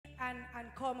an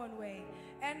uncommon way.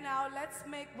 And now let's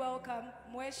make welcome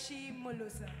Mweshi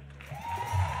Mulusa.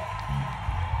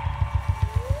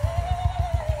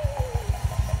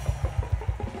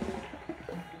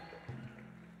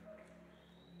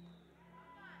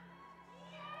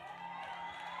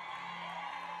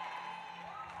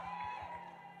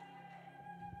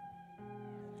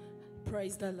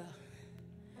 Praise the Lord.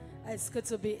 It's good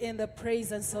to be in the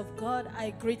presence of God. I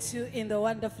greet you in the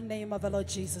wonderful name of the Lord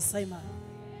Jesus. Amen.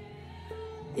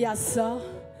 Yes, sir.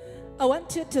 I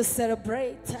want you to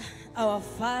celebrate our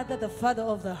Father, the Father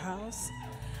of the house,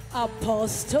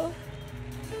 Apostle.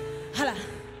 Hello.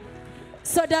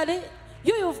 So, Daddy,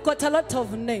 you've got a lot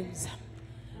of names.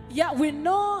 Yeah, we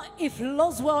know if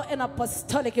Loswell and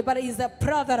Apostolic, but he's the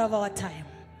brother of our time.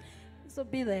 So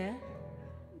be there.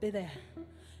 Be there.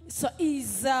 So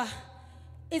he's a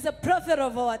prophet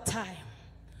of our time.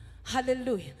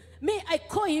 Hallelujah. Me, I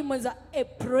call him as a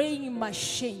praying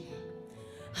machine.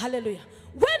 Hallelujah.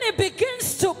 When he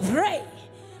begins to pray,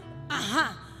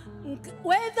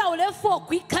 whether ulefo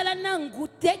kwikala nangu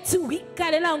tetu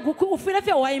wikala nangu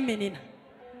ufilafia waimenina.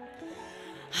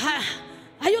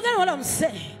 Are you getting what I'm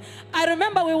saying? I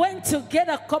remember we went to get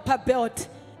a copper belt.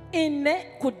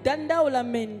 Ine kudanda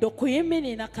ulamendo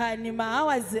kuyimenina kanima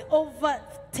hours over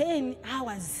 10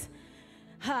 hours.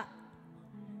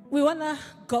 We honor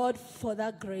God for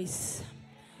that grace.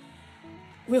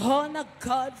 We honor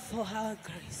God for her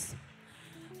grace.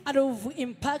 And who've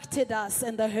impacted us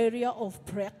in the area of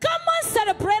prayer. Come on,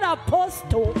 celebrate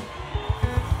Apostle.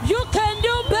 You can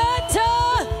do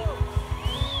better.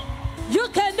 You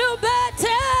can do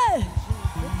better.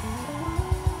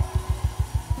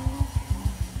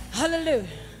 Hallelujah.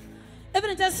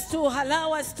 Even just to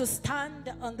allow us to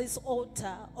stand on this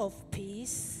altar of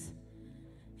peace.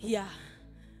 Yeah.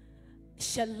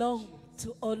 Shalom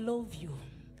to all of you.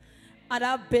 And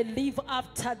I believe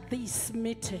after this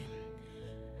meeting,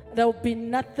 there will be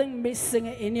nothing missing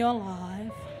in your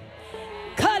life.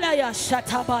 Kalaya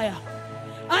Shatabaya.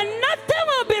 And nothing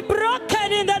will be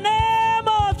broken in the name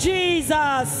of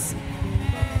Jesus.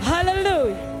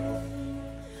 Hallelujah.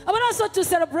 I want also to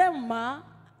celebrate Ma,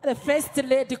 the first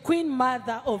lady, queen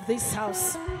mother of this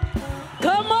house.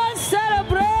 Come on,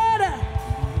 celebrate.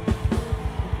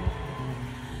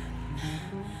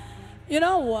 You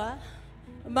know what,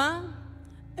 Ma?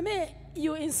 I mean,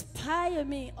 you inspire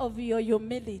me of your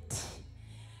humility.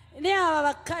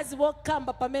 Wakazi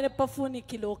wokamba pamene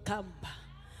pafunikile okamba.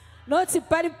 Noti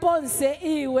paliponse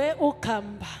iwe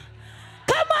ukamba.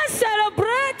 Come on,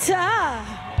 celebrate.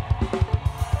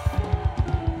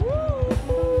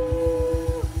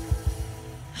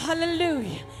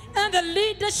 Hallelujah. And the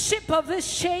leadership of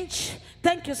this church,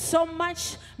 thank you so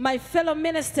much, my fellow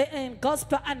minister in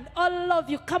gospel, and all of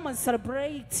you. Come and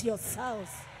celebrate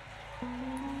yourselves.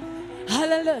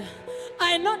 Hallelujah.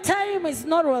 I know time is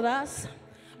not with us,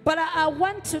 but I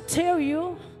want to tell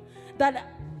you that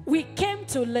we came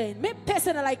to learn. Me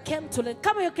personally, I came to learn.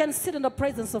 Come on, you can sit in the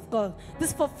presence of God.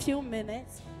 This for a few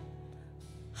minutes.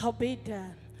 I'll be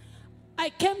done. I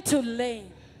came to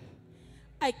learn.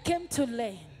 I came to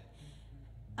learn.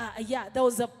 Yeah, there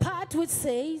was a part which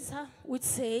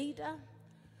said,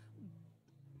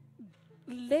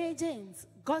 legends,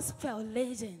 gospel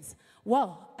legends.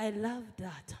 Wow, I love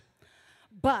that.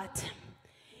 But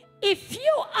if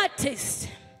you artist,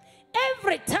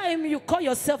 every time you call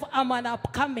yourself, I'm an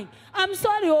upcoming, I'm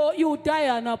sorry, oh, you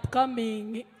die an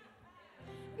upcoming.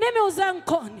 Neme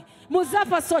uzankoni,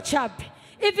 muzafa so chabi.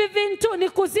 If you vintu ni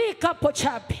kuzika po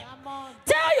chabi.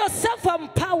 Tell yourself I'm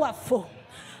powerful.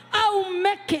 I'll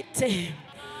make it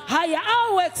higher.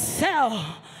 I'll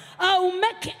excel. I'll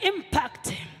make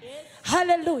impact.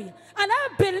 Hallelujah. And I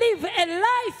believe a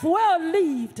life well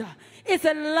lived is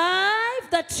a life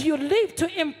that you live to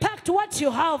impact what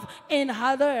you have in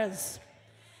others.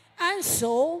 And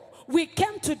so we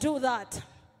came to do that.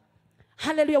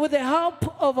 Hallelujah. With the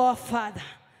help of our Father.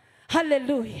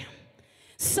 Hallelujah.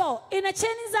 So, in a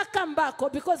Chinese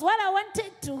Akambako, because what I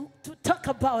wanted to talk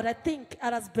about, I think it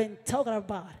has been talked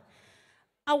about.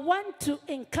 I want to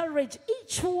encourage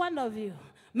each one of you.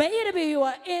 May it be you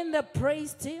are in the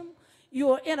praise team,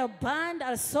 you are in a band,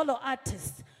 a solo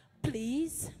artist.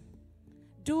 Please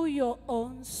do your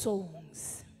own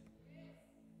songs.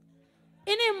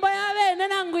 Inimbo yawe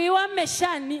nanangu iwa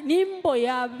meshani nimbo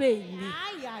yawe.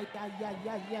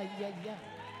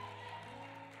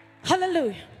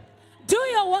 Hallelujah. Do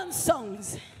your own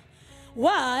songs.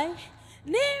 Why?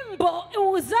 Nimbo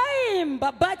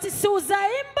uzaimba, but si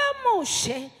uzaimba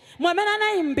mushe. Mwamena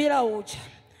na imbira uja.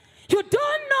 You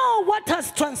don't know what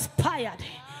has transpired.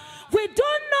 We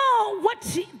don't know what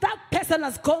that person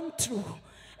has gone through.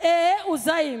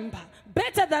 Uzaimba.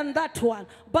 better than that one.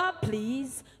 But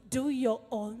please do your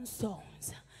own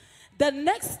songs. The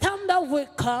next time that we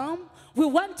come, we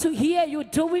want to hear you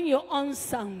doing your own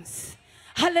songs.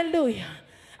 Hallelujah.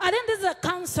 I think this is a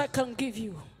counsel I can give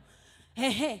you.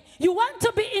 You want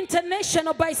to be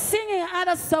international by singing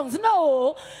other songs.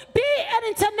 No, be an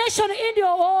international in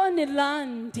your own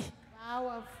land.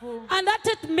 Powerful. And that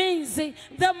it means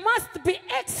there must be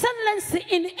excellence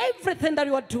in everything that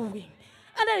you are doing.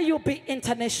 And then you'll be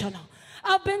international.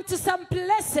 I've been to some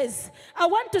places. I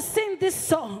want to sing this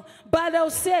song, but they'll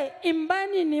say,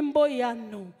 Imbani nimbo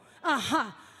yanu.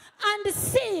 And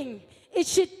sing,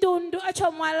 Ichitundu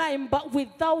achomwala, but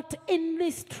without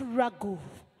any struggle.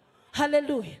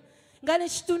 Hallelujah. Ngani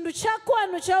chitundu chako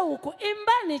anu cha huku,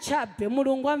 imbani chabe,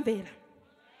 mulungu amvera.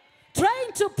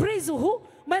 Trying to praise who?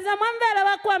 Mwenza mwamvera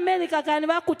waku America kani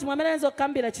wakuti mwamvera nzo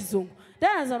kambira chizungu.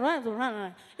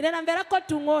 Ine namvera kwa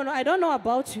tungono. I don't know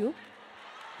about you.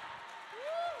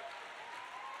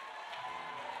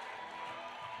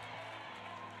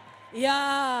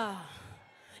 Yeah.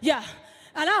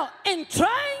 And now, in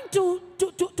trying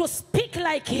to speak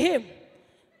like him,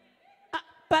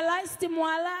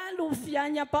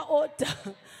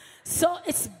 so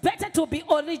it's better to be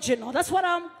original. That's what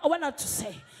I wanted to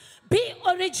say. Be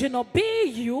original.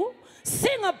 Be you.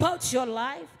 Sing about your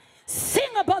life. Sing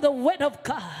about the word of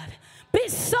God. Be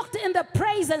soaked in the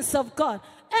presence of God.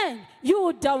 And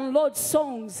you download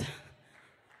songs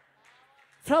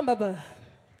from above.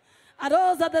 And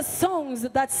those are the songs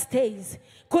that stays.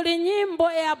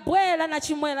 Kulinyimbo ya bwela na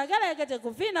chimwela. Gala gete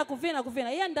kuvina.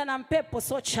 Yenda na mpepo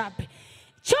so chape.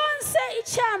 Chonse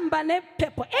ichamba ne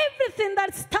pepo. Everything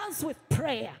that starts with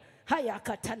prayer. Haya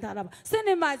katandaraba.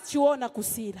 Sinima chuona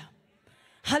kusila.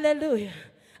 Hallelujah.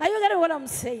 Are you getting what I'm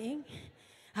saying?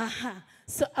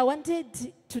 So I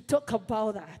wanted to talk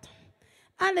about that.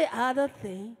 And the other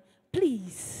thing,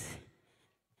 please,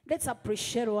 let's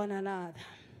appreciate one another.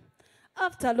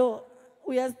 After all,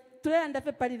 we are today and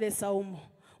everybody the saumo.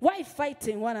 Why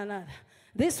fighting one another?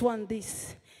 This one,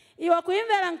 this. You are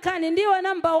kuimvera ndiwa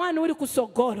number one uli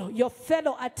kusogoro. Your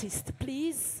fellow artist,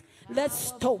 please, let's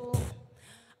stop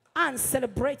and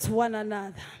celebrate one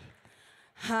another.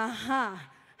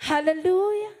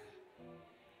 Hallelujah.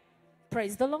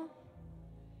 Praise the Lord.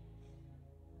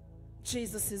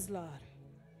 Jesus is Lord.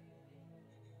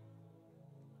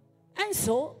 And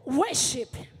so,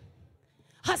 worship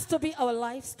has to be our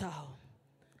lifestyle.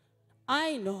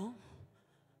 I know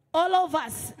all of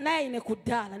us na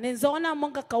inekudala nenzona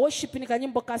monga ka worship ni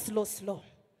kanyimbo ka slow.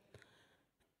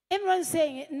 Everyone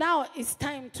saying now it's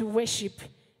time to worship.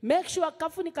 Make sure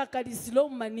kafunika kali slow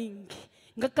maningi.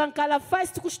 Ngakankala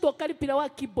first kushtoka lipila wa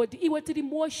keyboard iwe tuli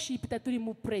worship tatuli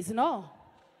mu praise. No.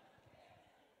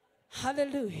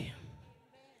 Hallelujah.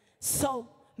 So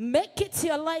make it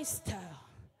your lifestyle.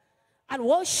 And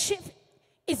worship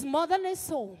is more than a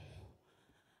song.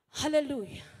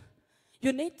 Hallelujah.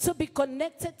 You need to be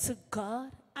connected to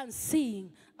God and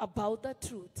sing about the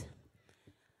truth.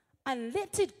 And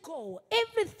let it go.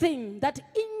 Everything that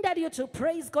hindered you to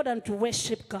praise God and to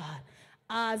worship God.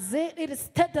 As it is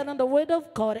stated on the word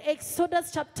of God,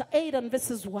 Exodus chapter 8 and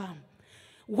verses 1.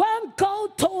 When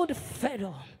God told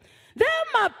Pharaoh, let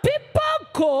my people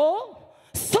go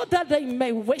so that they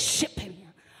may worship him.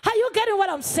 Are you getting what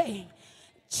I'm saying?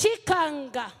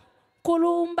 Chikanga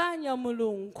kulumbanya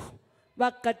mulungu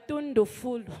bakatundu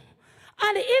fulu.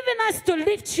 And even as to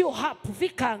lift you up,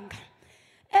 vikanga.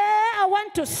 I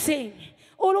want to sing.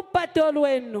 Ulupato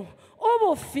lwenu,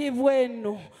 ubufi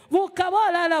bwenu,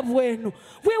 bukabolala bwenu.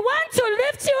 We want to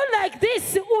lift you like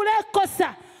this.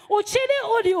 Ulekosa, uchili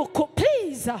uliuku.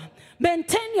 Please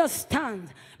maintain your stand.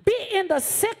 Be in the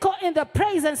circle in the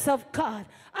presence of God,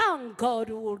 and God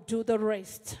will do the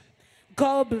rest.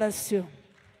 God bless you.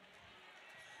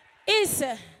 Is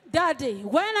Daddy,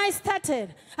 when I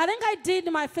started, I think I did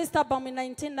my first album in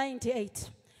 1998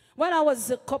 when I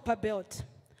was a copper belt.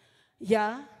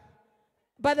 Yeah.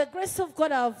 By the grace of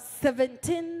God, I have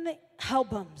 17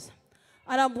 albums.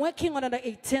 And I'm working on the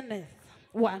 18th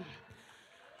one.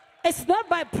 It's not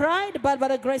by pride, but by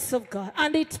the grace of God.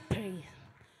 And it pays.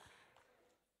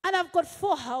 And I've got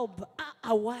 4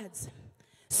 awards.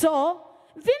 So,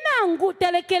 vinangu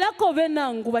telekelako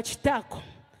venangu wachitako.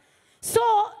 So,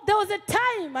 there was a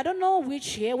time, I don't know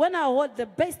which year, when I won the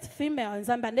best female in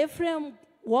Zambia. And Ephraim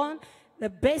won the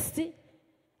best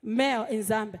male in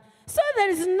Zambia. So, there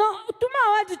is no,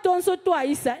 tuma wadi tonso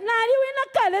twice. Na aliwina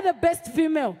kale the best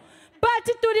female. But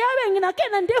turiawe ngina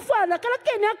kena ndefu ala kala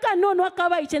kenya kanono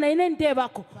wakawa ichena inende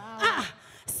bako.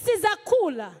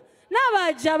 Sizakula.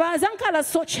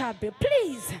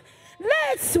 Please,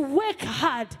 let's work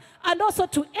hard and also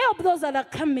to help those that are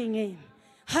coming in.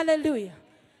 Hallelujah.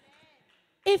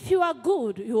 If you are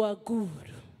good, you are good.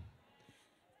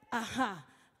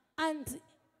 And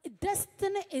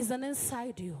destiny is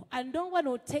inside you, and no one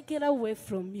will take it away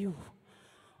from you.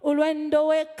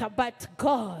 But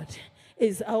God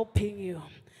is helping you.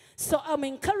 So I'm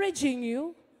encouraging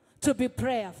you to be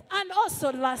prayerful. And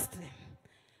also, lastly,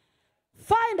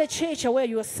 find a church where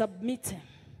you are submitting.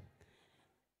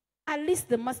 At least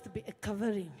there must be a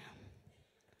covering.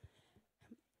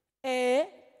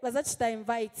 Was that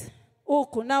invite?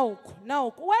 Uku na uku na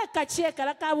uku. Weka cheka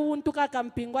la kabuntu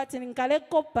kakampingwa ati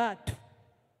ninkaleko patu.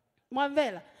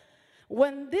 Mwavela.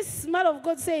 When this man of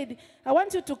God said, I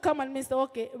want you to come and minister,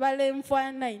 okay, vale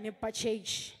mfwana in a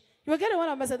church. You were getting one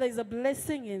of my said there is a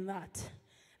blessing in that.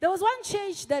 There was one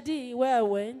church that where I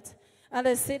went, and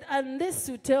I said, unless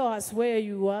you tell us where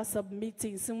you are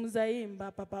submitting,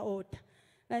 Sumuzaimba Papa Ota.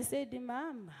 And I said,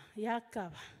 Mama,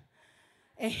 Yakaba.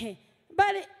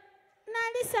 But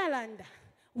Nalisalanda,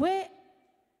 where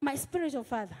my spiritual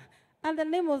father, and the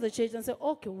name of the church, and said,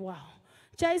 okay, wow.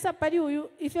 Chaisa Padi,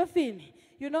 if you're finished,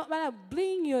 you know,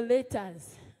 bring your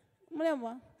letters.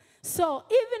 So,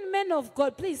 even men of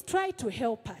God, please try to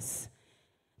help us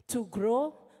to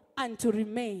grow and to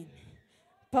remain.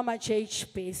 Pama church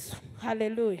space.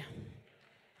 Hallelujah.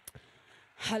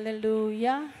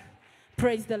 Hallelujah.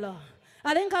 Praise the Lord.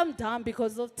 I think I'm done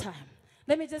because of time.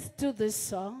 Let me just do this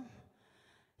song.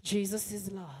 Jesus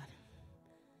is Lord.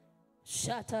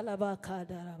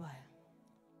 Shatalabakadarabai.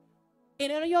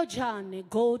 In your journey,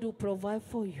 God will provide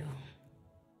for you.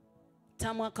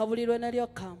 Tamwa kabulirwe nalyo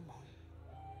kamo.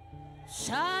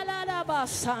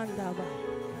 Shalalabasandaba.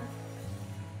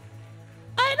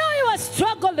 I know you are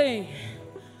struggling,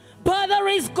 but there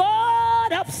is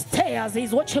God upstairs.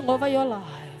 He's watching over your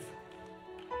life.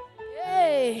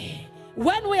 Hey,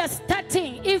 when we are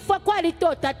starting, if we're quite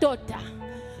tota,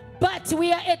 but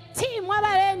we are a team.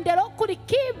 Wabarendero kuri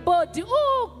keyboard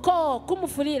uko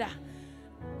kumufulira.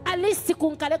 At least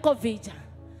kunkaleko vija.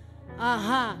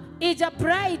 Ija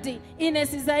pride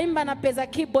inesizaimba na peza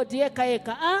keyboard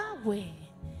eka. We.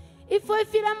 If we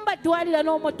feel ambadwali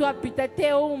no moto apita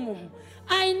te umu.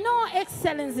 I know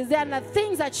excellence is there and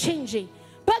things are changing.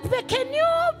 But can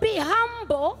you be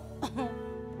humble?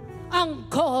 And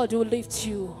God will lift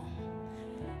you.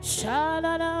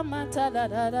 Shalala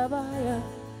matadadabaya.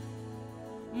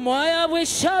 Moya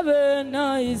wishabe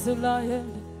na Israel.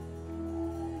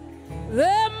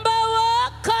 Remba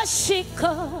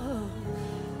wakashika.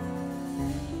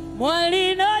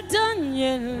 Mwalina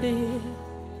Danieli.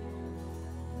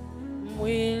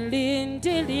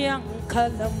 Mwilindili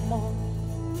yankalamo.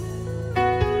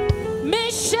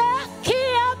 Mishaki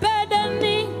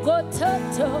abedani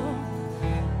gototo.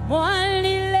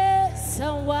 Mwalile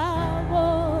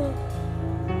sawawo.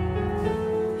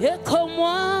 Eko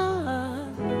mwa.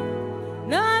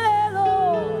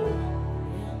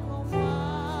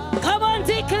 Come on,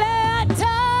 declare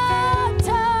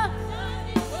Tata.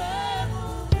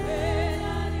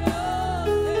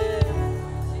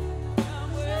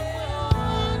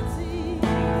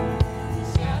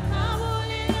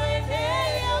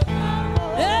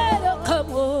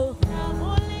 Come on.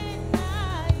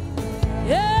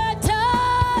 Yeah,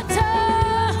 Tata.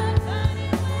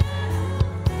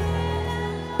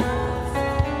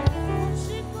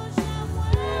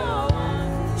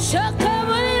 Shaka.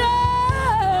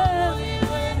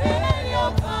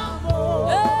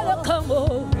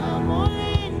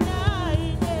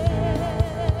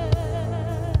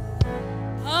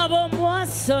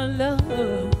 Solo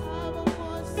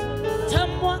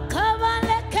Tamwa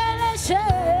Kavale Keleshe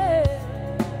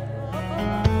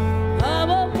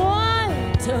Aba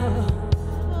Moita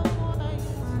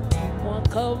Tamwa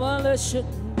Kavale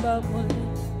Shambamuli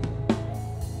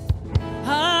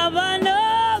Aba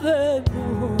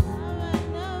Novenu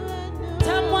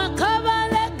Tamwa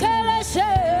Kavale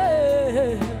Keleshe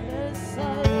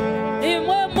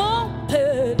Imwe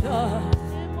Mompeda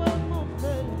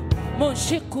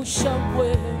Monshiku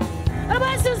Shamwe.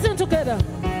 Everybody sing together.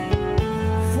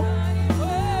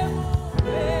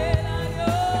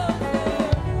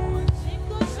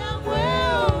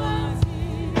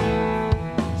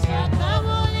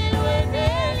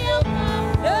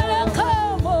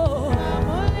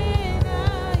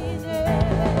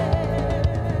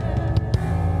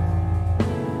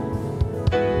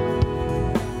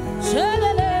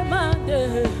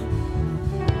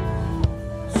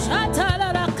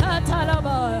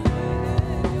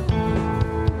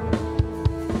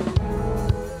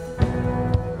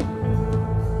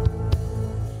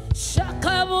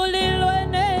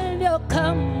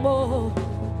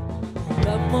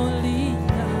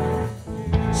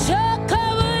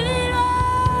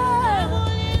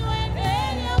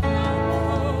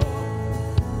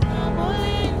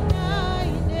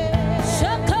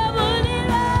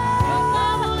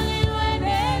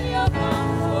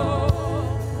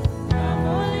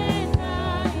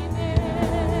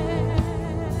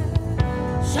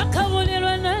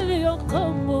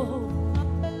 kamo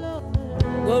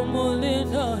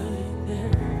Gomulina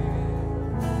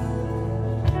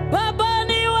Baba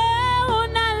niwe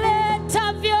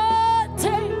unaleta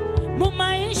vyote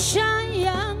mumaisha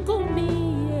yangu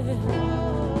mie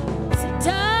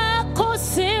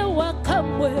sitakosewa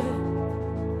kamwe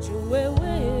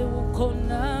juwewe uko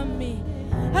nami.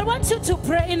 I want you to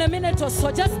pray in a minute or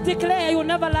so. Just declare you will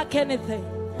never lack anything.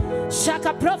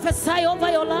 Shaka, prophesy over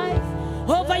your life,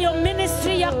 over your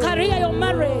ministry, your career, your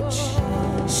marriage.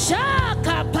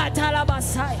 Shaka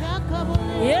patalabasaya.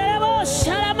 Yebo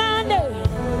shalamande.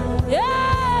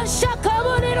 Yeah, shaka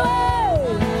bunirwe.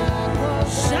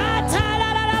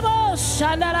 Shatalalabo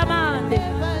shandalamande.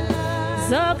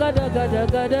 Zaga daga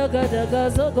daga daga daga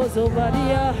zogo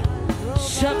zobadia.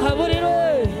 Shaka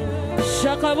bunirwe.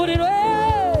 Shaka bunirwe.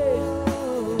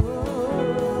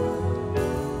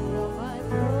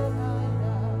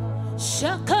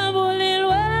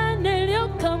 Shakamulilwe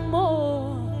niliokamo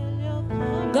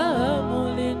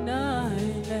gamulinaine.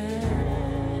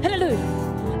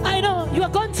 Hallelujah. I know you are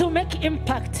going to make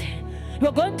impact. You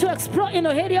are going to explore in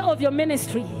the area of your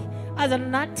ministry as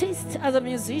an artist, as a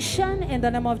musician, in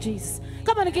the name of Jesus.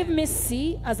 Come on, give me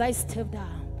C as I step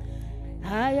down.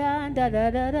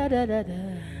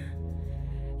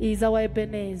 Is our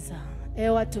Ebenezer.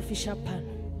 Ewa to Fishapan.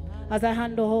 As I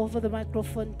hand over the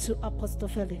microphone to Apostle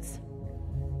Felix.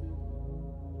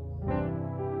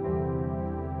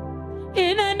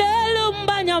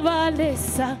 Inendelumbanya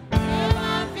valesa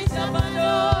Eva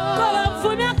Fishabano Kwa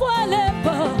mfumia kwa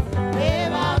lepo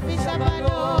Eva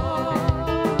Fishabano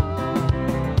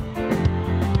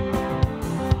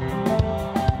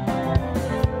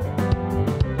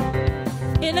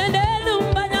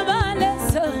Inendelumbanya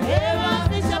valesa Eva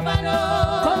Fishabano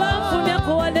Kwa mfumia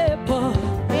kwa lepo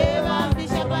Eva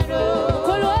Fishabano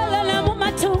Kulwala na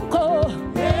mumatunko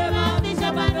Eva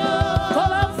Fishabano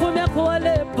Kwa mfumia kwa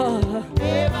lepo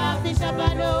Eva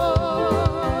Fishabano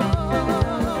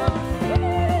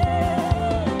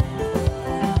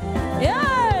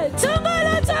Yeah,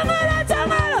 tangala tangala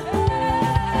tangala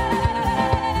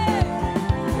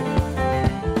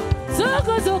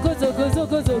Zogo zogo zogo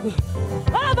zogo zogo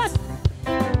All of us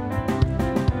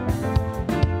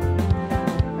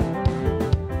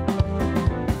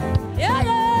Yeah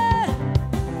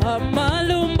yeah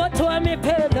Amalumba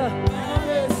twamipenda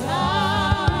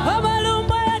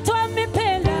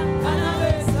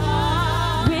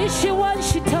She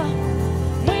wants shita.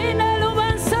 Mwina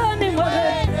lubansani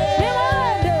mwende.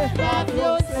 Mwende.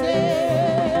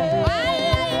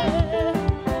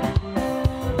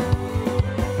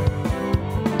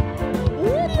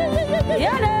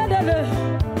 Yadadada.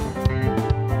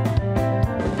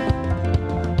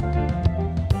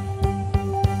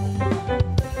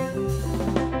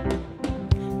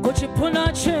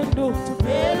 Kuchipuna chendu.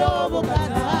 Tupelo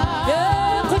bukata.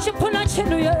 Yeah, kuchipuna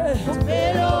chendu yeah.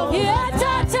 Tupelo yeah,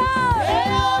 tata.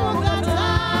 Pelo bukata.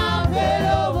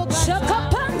 Pelo bukata.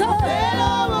 Shakapanga.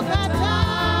 Pelo bukata.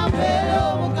 Pelo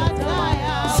bukata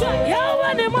ya.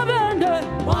 Yawe ni mwabende.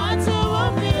 Watu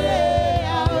wambile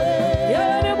yawe.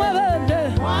 Yawe ni mwabende.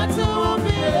 Watu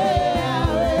wambile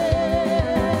yawe.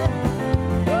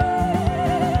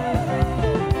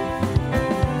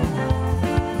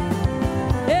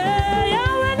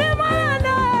 Yawe ni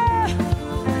mwabende.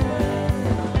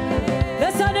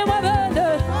 Lesa ni mwabende.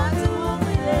 Watu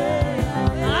wambile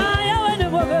yawe. Yawe ni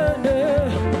mwabende.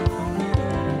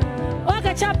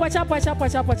 Okay, chapa.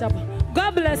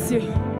 God bless you.